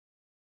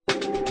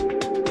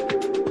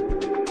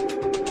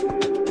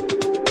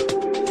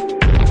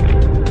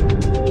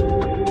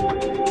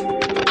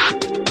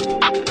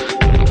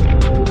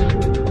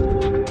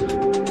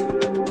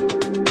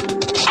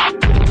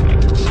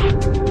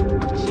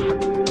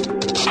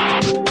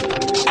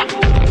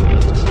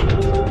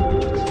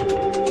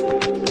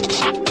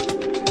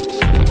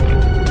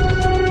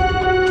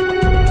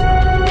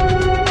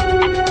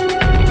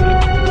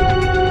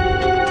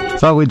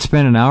Thought we'd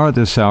spend an hour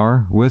this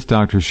hour with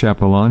Dr.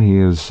 Chiappalone. He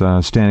is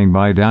standing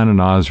by down in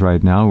Oz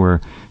right now,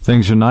 where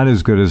things are not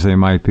as good as they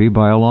might be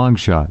by a long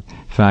shot.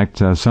 In fact,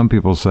 some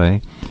people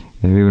say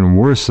they're even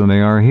worse than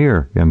they are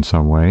here in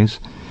some ways.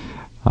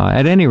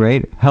 At any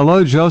rate,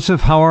 hello,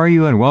 Joseph. How are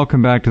you? And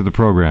welcome back to the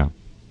program.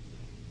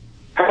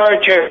 Hello,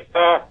 Jeff.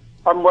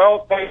 I'm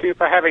well. Thank you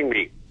for having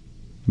me.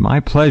 My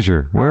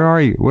pleasure. Where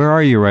are you? Where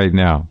are you right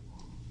now?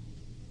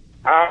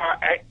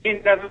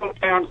 In a little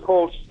town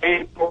called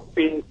Stanthorpe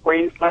in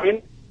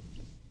Queensland.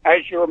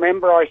 As you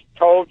remember, I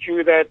told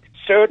you that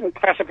certain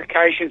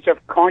classifications of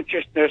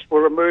consciousness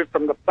were removed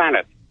from the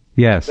planet.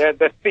 Yes.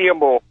 The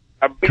theomorph,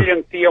 a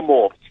billion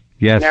theomorphs.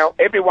 Yes. Now,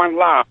 everyone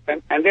laughed.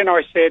 And then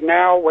I said,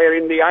 now we're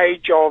in the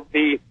age of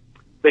the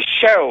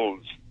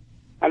shells.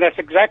 And that's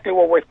exactly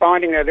what we're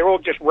finding now. They're all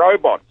just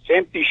robots,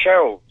 empty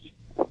shells.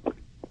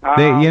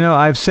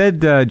 I've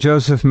said,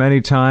 Joseph,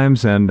 many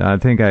times, and I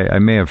think I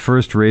may have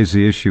first raised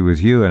the issue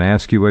with you and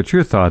asked you what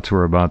your thoughts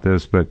were about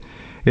this, but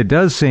it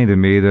does seem to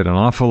me that an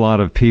awful lot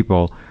of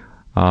people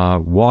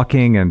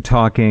walking and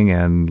talking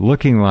and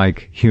looking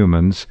like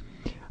humans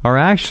are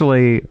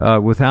actually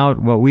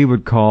without what we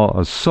would call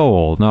a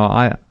soul.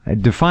 Now,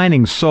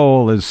 defining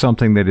soul is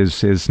something that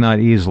is not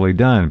easily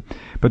done,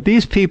 but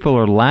these people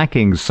are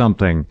lacking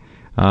something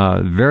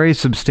very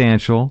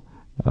substantial,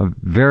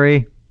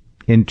 very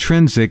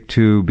intrinsic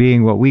to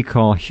being what we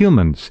call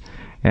humans.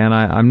 And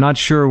I'm not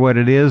sure what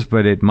it is,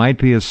 but it might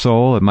be a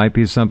soul, it might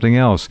be something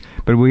else.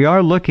 But we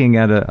are looking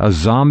at a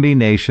zombie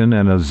nation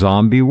and a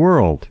zombie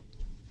world.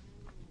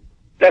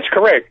 That's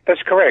correct.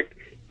 That's correct.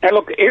 Now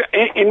look,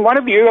 in one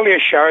of the earlier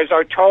shows,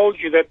 I told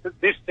you that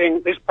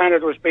this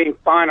planet was being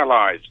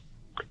finalized,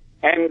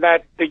 and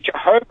that the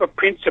Jehovah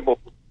principle,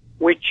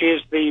 which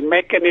is the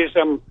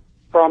mechanism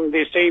from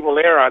this evil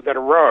era that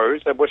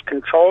arose, that was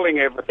controlling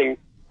everything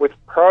with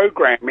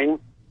programming,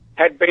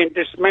 had been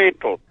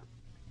dismantled.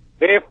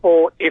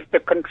 Therefore, if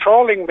the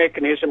controlling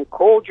mechanism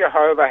called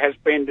Jehovah has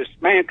been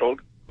dismantled,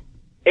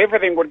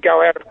 everything would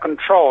go out of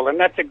control, and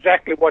that's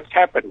exactly what's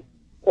happened.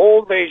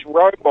 All these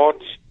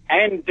robots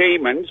and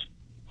demons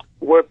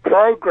were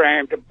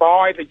programmed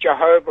by the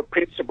Jehovah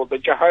principle, the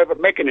Jehovah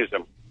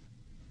mechanism.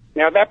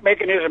 Now, that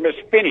mechanism is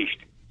finished,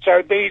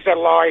 so these are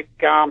like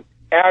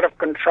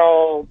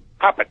out-of-control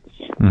puppets,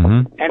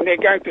 and they're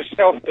going to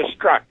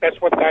self-destruct. That's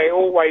what they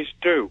always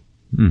do.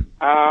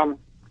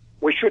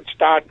 We should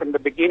start from the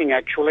beginning,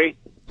 actually.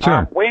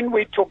 Sure. When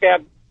we took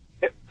out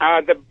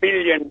the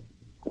billion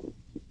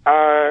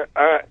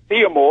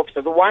theomorphs,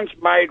 are the ones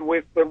made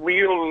with the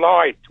real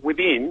light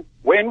within,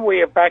 when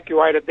we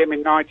evacuated them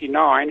in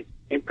 99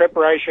 in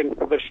preparation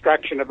for the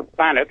destruction of the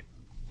planet,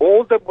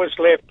 all that was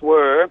left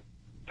were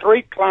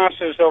three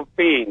classes of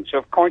beings,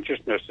 of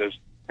consciousnesses,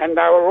 and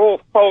they were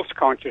all false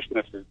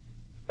consciousnesses.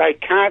 They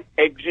can't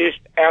exist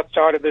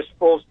outside of this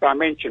false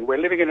dimension. We're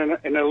living in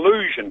an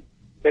illusion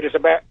that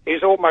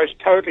is almost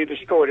totally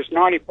destroyed. It's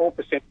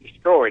 94%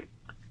 destroyed.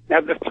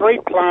 Now, the three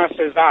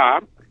classes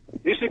are,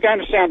 this is going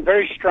to sound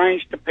very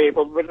strange to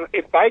people, but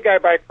if they go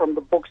back from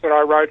the books that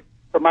I wrote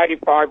from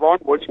 85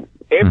 onwards,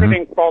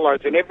 everything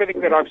follows, and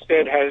everything that I've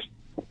said has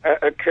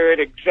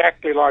occurred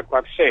exactly like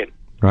I've said.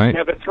 Right.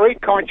 Now, the three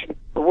consciences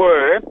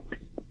were,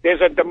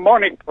 there's a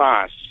demonic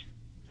class.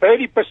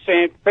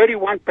 30%,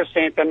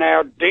 31% are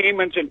now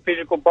demons in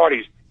physical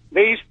bodies.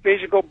 These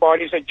physical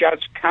bodies are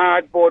just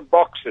cardboard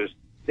boxes.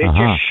 They're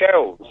just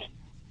shells.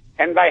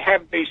 And they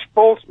have these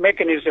false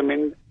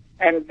mechanisms,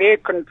 and they're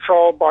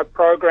controlled by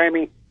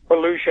programming,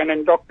 pollution,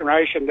 and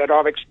indoctrination that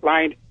I've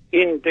explained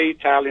in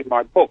detail in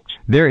my books.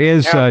 There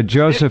is,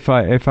 Joseph,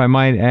 if I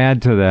might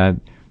add to that,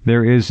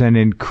 there is an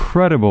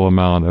incredible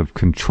amount of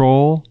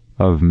control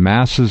of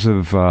masses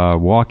of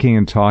walking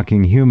and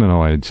talking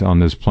humanoids on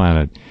this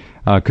planet.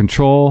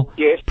 Control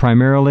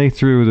primarily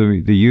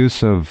through the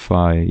use of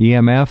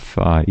EMF,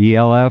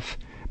 ELF,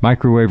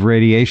 microwave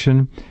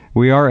radiation.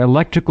 We are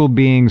electrical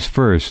beings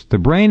first. The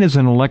brain is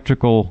an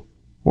electrical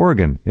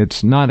organ.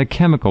 It's not a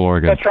chemical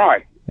organ. That's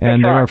right.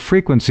 And there are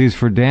frequencies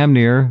for damn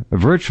near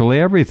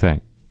virtually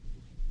everything.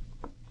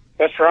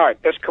 That's right.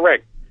 That's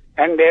correct.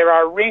 And there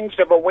are rings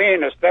of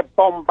awareness that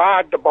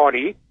bombard the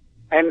body,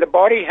 and the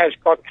body has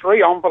got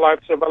three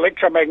envelopes of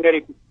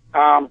electromagnetic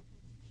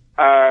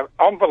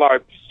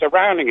envelopes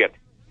surrounding it.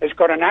 It's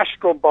got an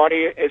astral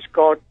body, it's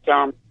got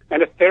an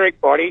etheric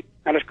body,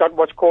 and it's got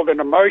what's called an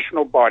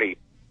emotional body.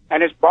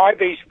 And it's by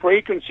these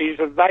frequencies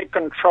that they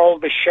control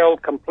the shell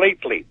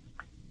completely.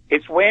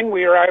 It's when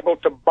we are able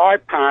to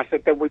bypass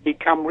it that we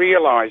become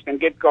realized and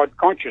get God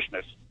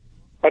consciousness.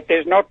 But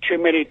there's not too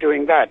many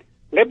doing that.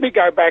 Let me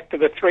go back to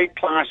the three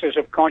classes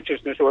of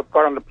consciousness who have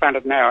got on the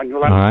planet now, and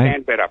you'll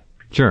understand better.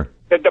 Sure.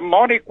 The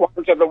demonic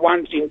ones are the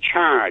ones in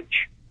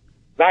charge.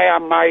 They are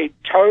made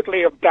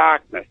totally of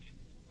darkness.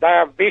 They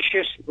are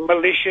vicious,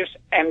 malicious,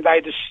 and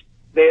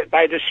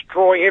they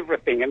destroy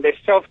everything, and they're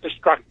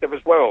self-destructive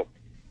as well.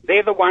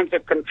 They're the ones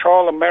that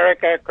control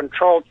America,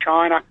 control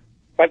China,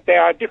 but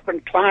there are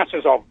different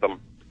classes of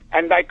them,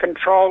 and they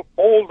control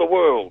all the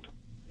world.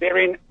 They're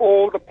in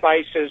all the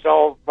places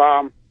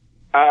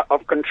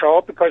of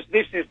control because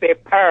this is their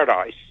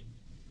paradise.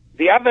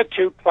 The other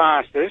two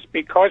classes,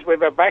 because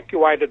we've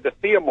evacuated the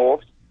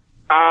theomorphs,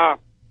 are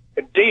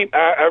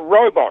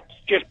robots,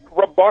 just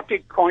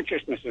robotic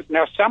consciousnesses.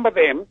 Now, some of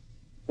them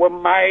were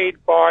made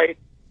by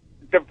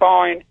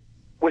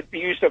with the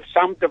use of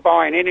some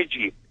divine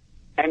energy,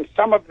 and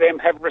some of them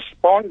have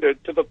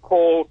responded to the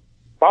call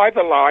by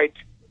the light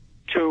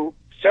to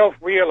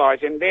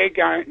self-realize, and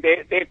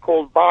they're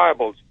called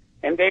viables,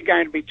 and they're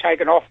going to be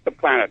taken off the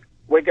planet.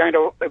 We're going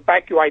to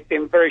evacuate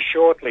them very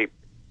shortly.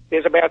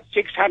 There's about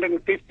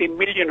 650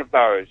 million of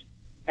those,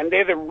 and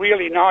they're the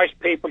really nice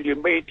people you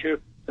meet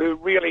who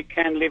really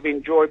can live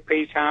in joy,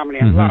 peace, harmony,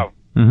 and love.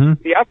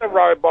 Mm-hmm. The other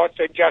robots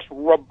are just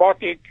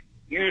robotic,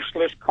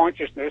 useless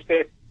consciousness.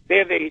 They're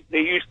the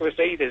useless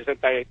eaters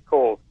that they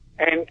call,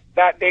 and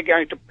that they're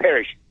going to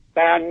perish.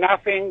 They are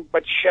nothing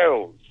but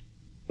shells.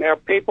 Now,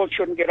 people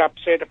shouldn't get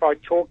upset if I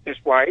talk this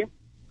way,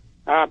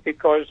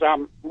 because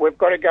we've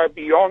got to go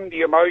beyond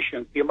the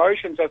emotions. The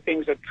emotions are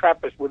things that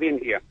trap us within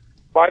here.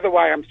 By the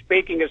way, I'm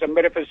speaking as a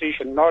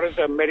metaphysician, not as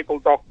a medical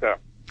doctor.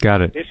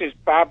 Got it. This is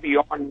far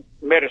beyond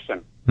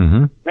medicine.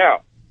 Mm-hmm.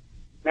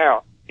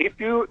 Now, if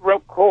you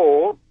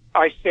recall,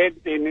 I said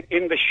in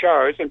the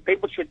shows, and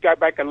people should go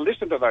back and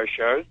listen to those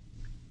shows,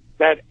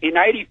 that in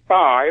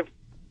 85,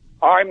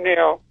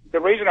 the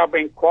reason I've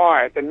been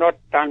quiet and not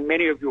done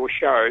many of your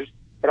shows,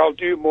 but I'll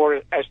do more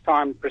as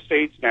time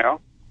proceeds now,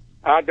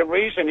 the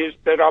reason is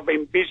that I've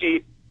been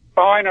busy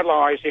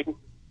finalizing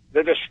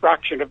the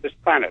destruction of this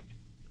planet,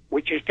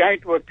 which is going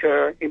to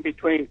occur in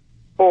between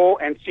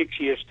 4 and 6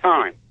 years'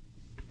 time.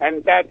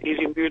 And that is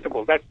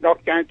immutable. That's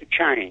not going to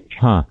change.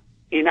 Huh.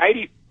 In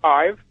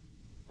 85,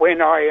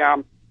 when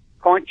I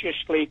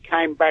consciously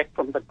came back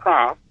from the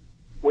craft,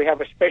 we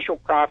have a special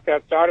craft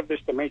outside of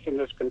this dimension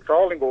that's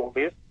controlling all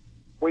this.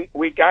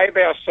 We gave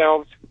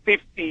ourselves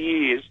 50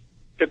 years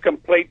to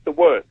complete the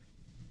work.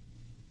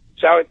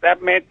 So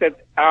that meant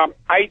that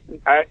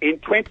in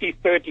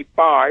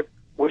 2035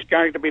 was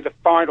going to be the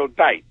final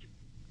date.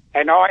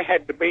 And I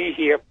had to be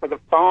here for the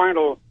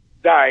final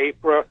day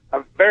for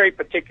a very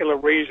particular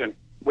reason,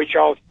 which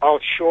I'll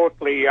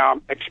shortly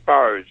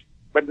expose,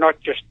 but not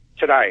just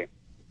today.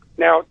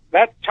 Now,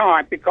 that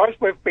time, because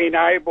we've been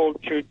able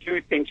to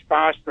do things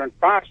faster and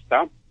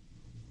faster,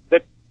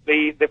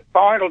 the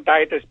final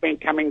date has been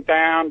coming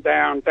down,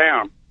 down,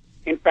 down.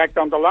 In fact,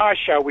 on the last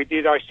show we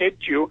did, I said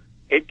to you,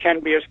 it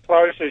can be as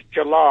close as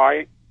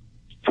July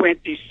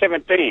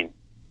 2017.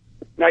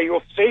 Now,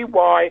 you'll see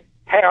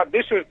how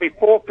this was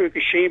before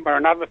Fukushima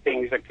and other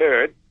things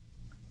occurred.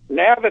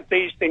 Now that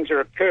these things have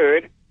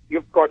occurred,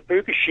 you've got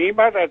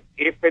Fukushima, that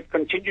if it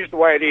continues the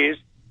way it is,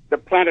 the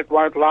planet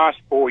won't last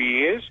 4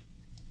 years.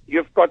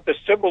 You've got the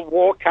civil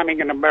war coming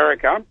in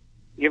America.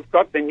 You've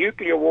got the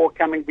nuclear war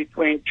coming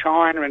between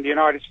China and the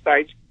United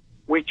States,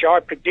 which I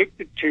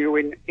predicted to you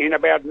in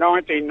about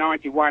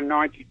 1991,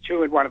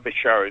 92 in one of the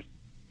shows.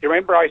 Do you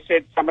remember I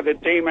said some of the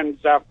demons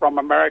from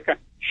America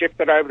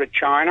shifted over to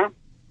China,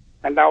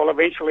 and they will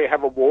eventually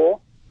have a war?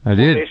 I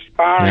did. They're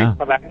sparring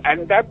for that,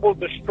 and that will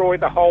destroy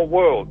the whole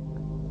world.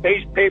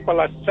 These people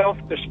are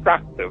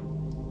self-destructive.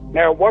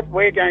 Now, what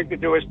we're going to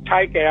do is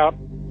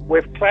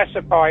we've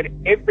classified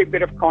every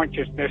bit of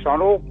consciousness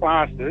on all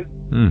classes,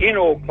 in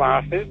all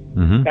classes,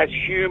 that's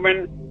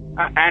human,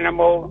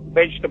 animal,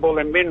 vegetable,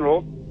 and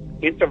mineral,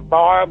 into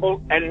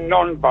viable and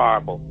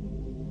non-viable.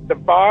 The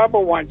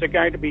viable ones are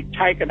going to be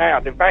taken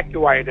out,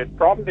 evacuated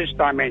from this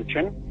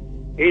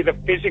dimension, either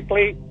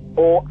physically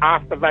or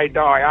after they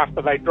die,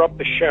 after they drop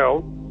the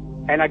shell,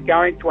 and are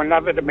going to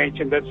another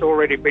dimension that's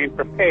already been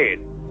prepared.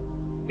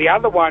 The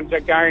other ones are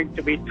going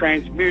to be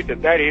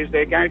transmuted. That is,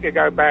 they're going to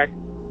go back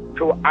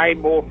to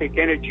amorphic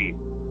energy.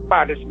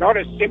 But it's not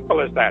as simple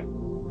as that.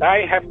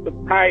 They have to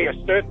pay a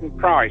certain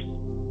price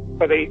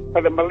for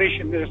the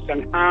maliciousness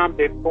and harm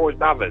they've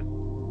caused others.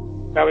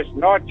 So it's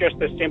not just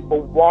a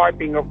simple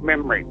wiping of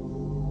memory.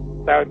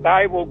 So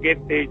they will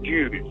get their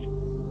dues.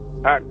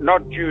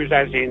 Not Jews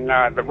as in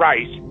the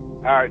race,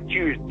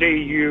 Jews,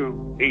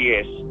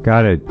 D-U-E-S.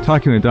 Got it.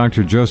 Talking with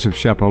Dr. Joseph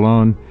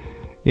Chiappalone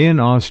in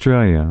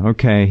Australia.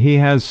 Okay, he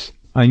has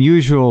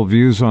unusual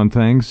views on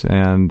things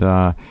and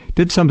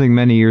did something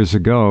many years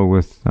ago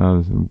with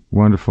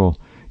wonderful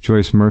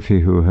Joyce Murphy,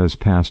 who has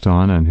passed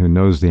on and who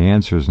knows the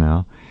answers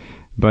now.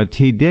 But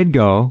he did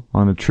go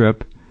on a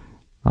trip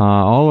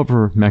all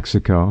over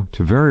Mexico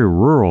to very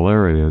rural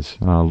areas,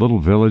 little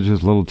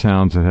villages, little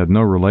towns that had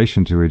no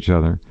relation to each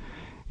other,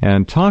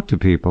 and talk to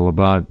people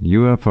about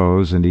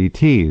UFOs and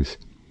ETs.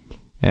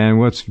 And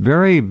what's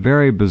very,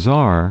 very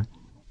bizarre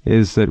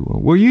is that,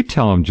 well, you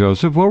tell them,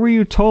 Joseph, what were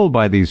you told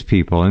by these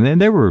people? And then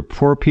there were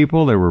poor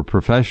people, there were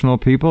professional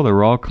people, there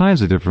were all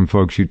kinds of different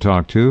folks you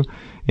talked to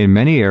in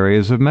many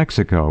areas of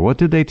Mexico. What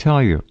did they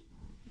tell you?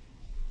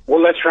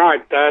 Well, that's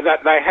right.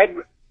 That they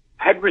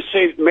had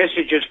received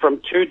messages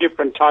from two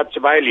different types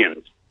of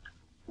aliens.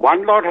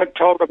 One lot had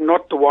told them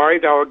not to worry,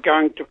 they were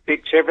going to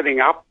fix everything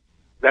up,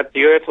 that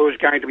the Earth was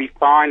going to be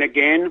fine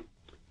again,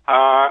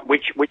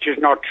 which is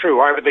not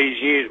true. Over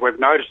these years, we've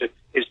noticed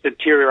it's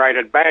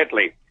deteriorated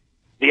badly.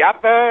 The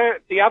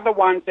other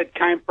ones that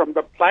came from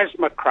the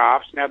plasma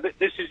crafts, now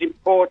this is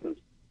important.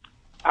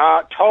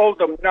 told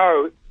them,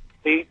 no,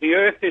 the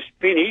Earth is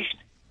finished.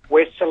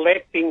 We're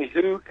selecting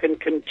who can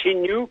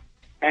continue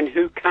and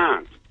who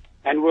can't,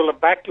 and we'll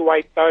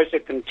evacuate those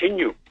that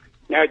continue.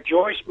 Now,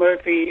 Joyce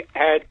Murphy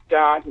had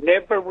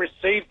never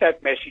received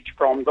that message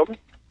from them,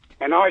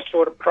 and I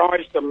sort of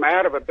prized them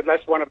out of it, but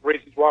that's one of the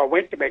reasons why I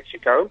went to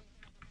Mexico,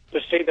 to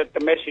see that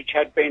the message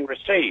had been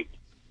received.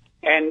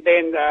 And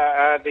then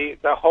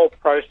the whole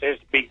process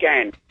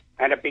began,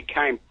 and it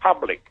became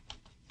public.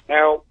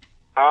 Now,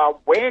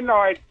 when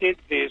I did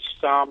this,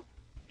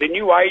 the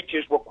New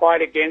Agers were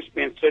quite against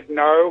me and said,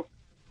 no,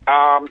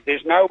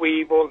 there's no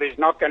evil, there's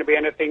not going to be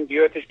anything, the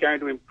Earth is going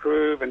to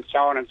improve, and so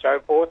on and so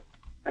forth.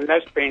 And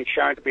that's been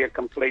shown to be a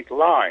complete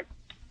lie.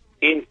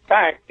 In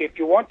fact, if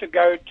you want to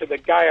go to the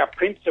Gaia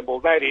principle,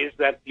 that is,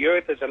 that the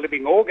Earth is a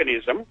living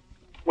organism,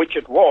 which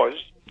it was,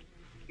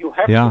 you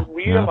have to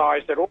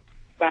realize that all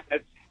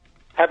planets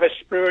have a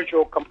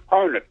spiritual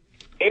component.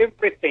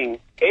 Everything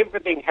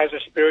has a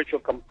spiritual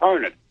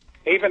component,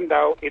 even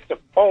though it's a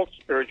false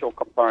spiritual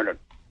component.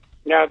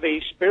 Now, the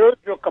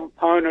spiritual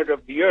component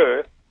of the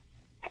Earth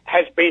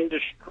has been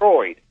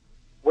destroyed.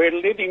 We're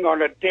living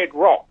on a dead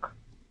rock.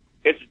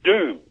 It's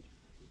doomed.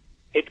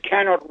 It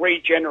cannot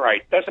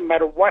regenerate. Doesn't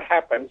matter what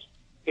happens,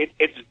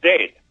 it's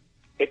dead.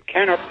 It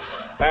cannot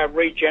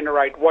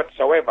regenerate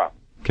whatsoever.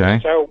 Okay.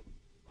 So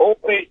all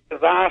these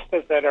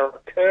disasters that are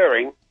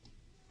occurring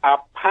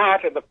are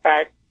part of the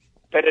fact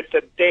that it's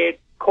a dead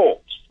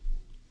corpse.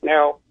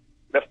 Now,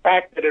 the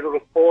fact that it will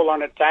fall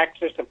on its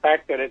axis, the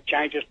fact that it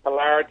changes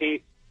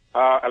polarity,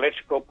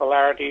 electrical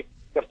polarity,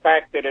 the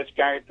fact that it's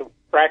going to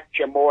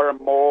fracture more and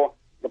more,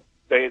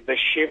 the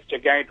shifts are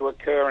going to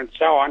occur and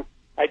so on,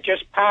 are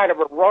just part of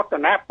a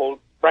rotten apple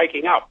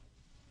breaking up.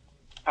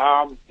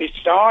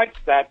 Besides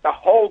that, the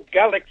whole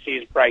galaxy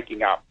is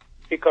breaking up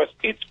because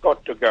it's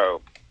got to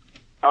go.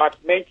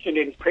 I've mentioned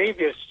in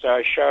previous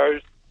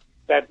shows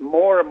that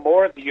more and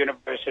more of the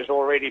universe has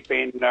already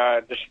been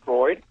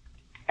destroyed,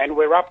 and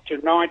we're up to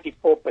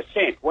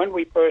 94%. When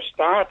we first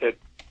started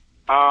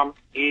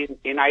in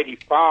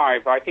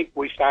 85, I think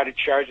we started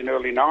shows in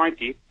early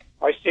 90,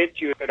 I said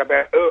to you that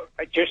about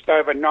just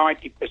over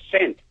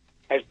 90%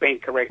 has been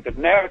corrected.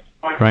 Now it's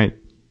 90%.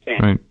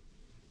 Right.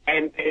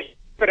 And there's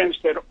evidence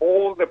that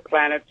all the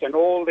planets and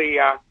all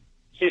the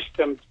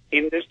systems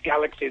in this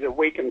galaxy that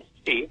we can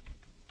see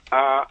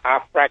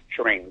are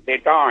fracturing. They're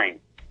dying.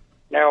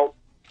 Now,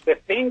 the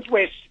things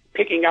we're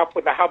picking up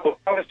with the Hubble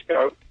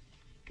telescope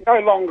no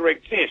longer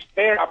exist.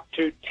 They're up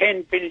to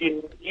 10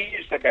 billion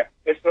years ago.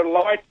 It's the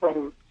light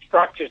from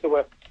structures that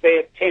were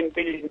there 10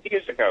 billion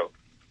years ago.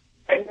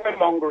 They no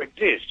longer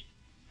exist.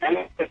 And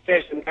as it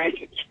says in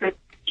ancient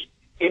scriptures,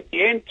 in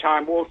the end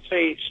time, we'll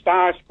see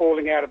stars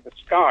falling out of the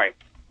sky.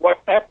 What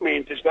that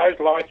means is those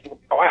lights will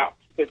go out,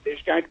 that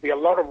there's going to be a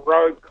lot of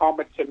rogue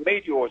comets and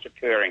meteors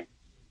occurring.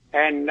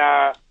 And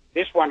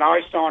this one,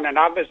 ISON and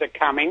others are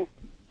coming.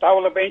 They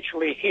will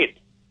eventually hit.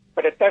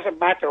 But it doesn't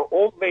matter.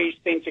 All these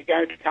things are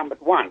going to come at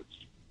once.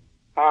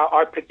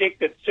 I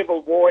predicted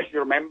civil wars, you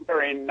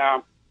remember, in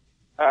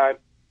after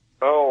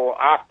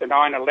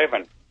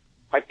 9/11.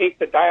 I think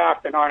the day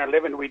after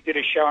 9/11 we did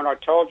a show and I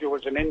told you it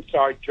was an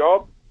inside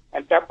job,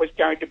 and that was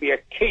going to be a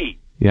key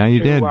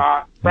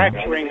to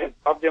fracturing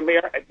of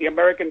the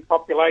American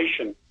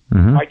population.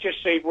 Mm-hmm. I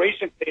just see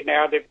recently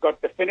now they've got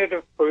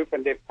definitive proof,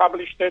 and they've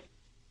published it,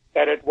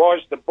 that it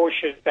was the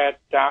Bushes that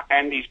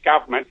and these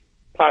governments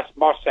plus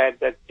Mossad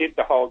that did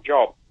the whole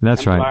job.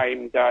 That's and right.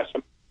 Blamed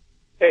some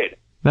dead.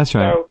 That's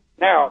right. So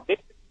now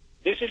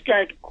this is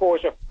going to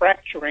cause a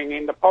fracturing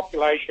in the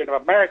population of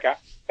America.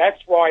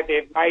 That's why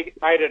they've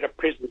made it a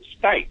prison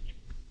state.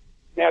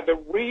 Now, the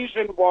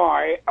reason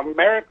why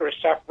America is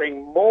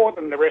suffering more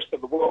than the rest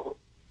of the world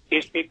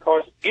is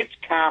because its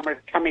karma is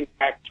coming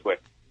back to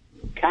it.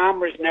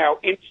 Karma is now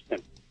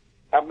instant.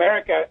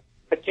 America,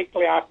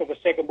 particularly after the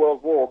Second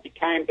World War,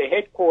 became the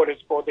headquarters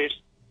for this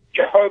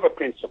Jehovah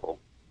principle.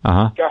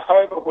 Uh-huh.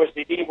 Jehovah was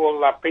the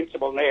evil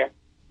principle there.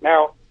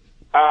 Now,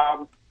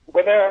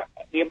 whether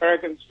the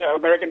American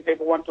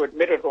people want to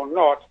admit it or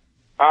not,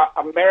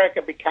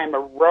 America became a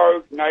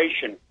rogue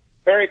nation,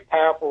 very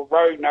powerful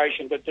rogue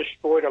nation that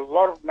destroyed a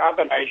lot of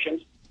other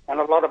nations and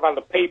a lot of other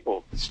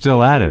people.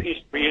 Still at it.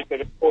 History is that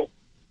it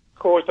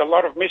caused a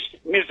lot of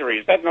misery.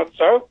 Is that not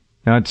so?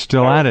 No, it's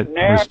still at it.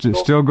 We're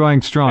still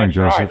going strong,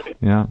 Joseph. Right.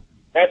 Yeah.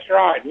 That's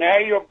right. Now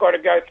you've got to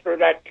go through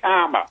that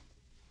karma.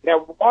 Now,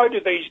 why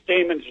do these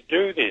demons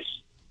do this?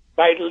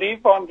 They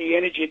live on the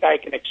energy they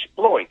can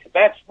exploit.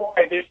 That's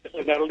why this is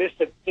an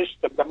illicit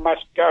system that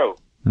must go.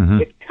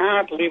 Mm-hmm. It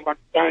can't live on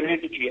its own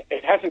energy.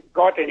 It hasn't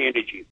got any energy.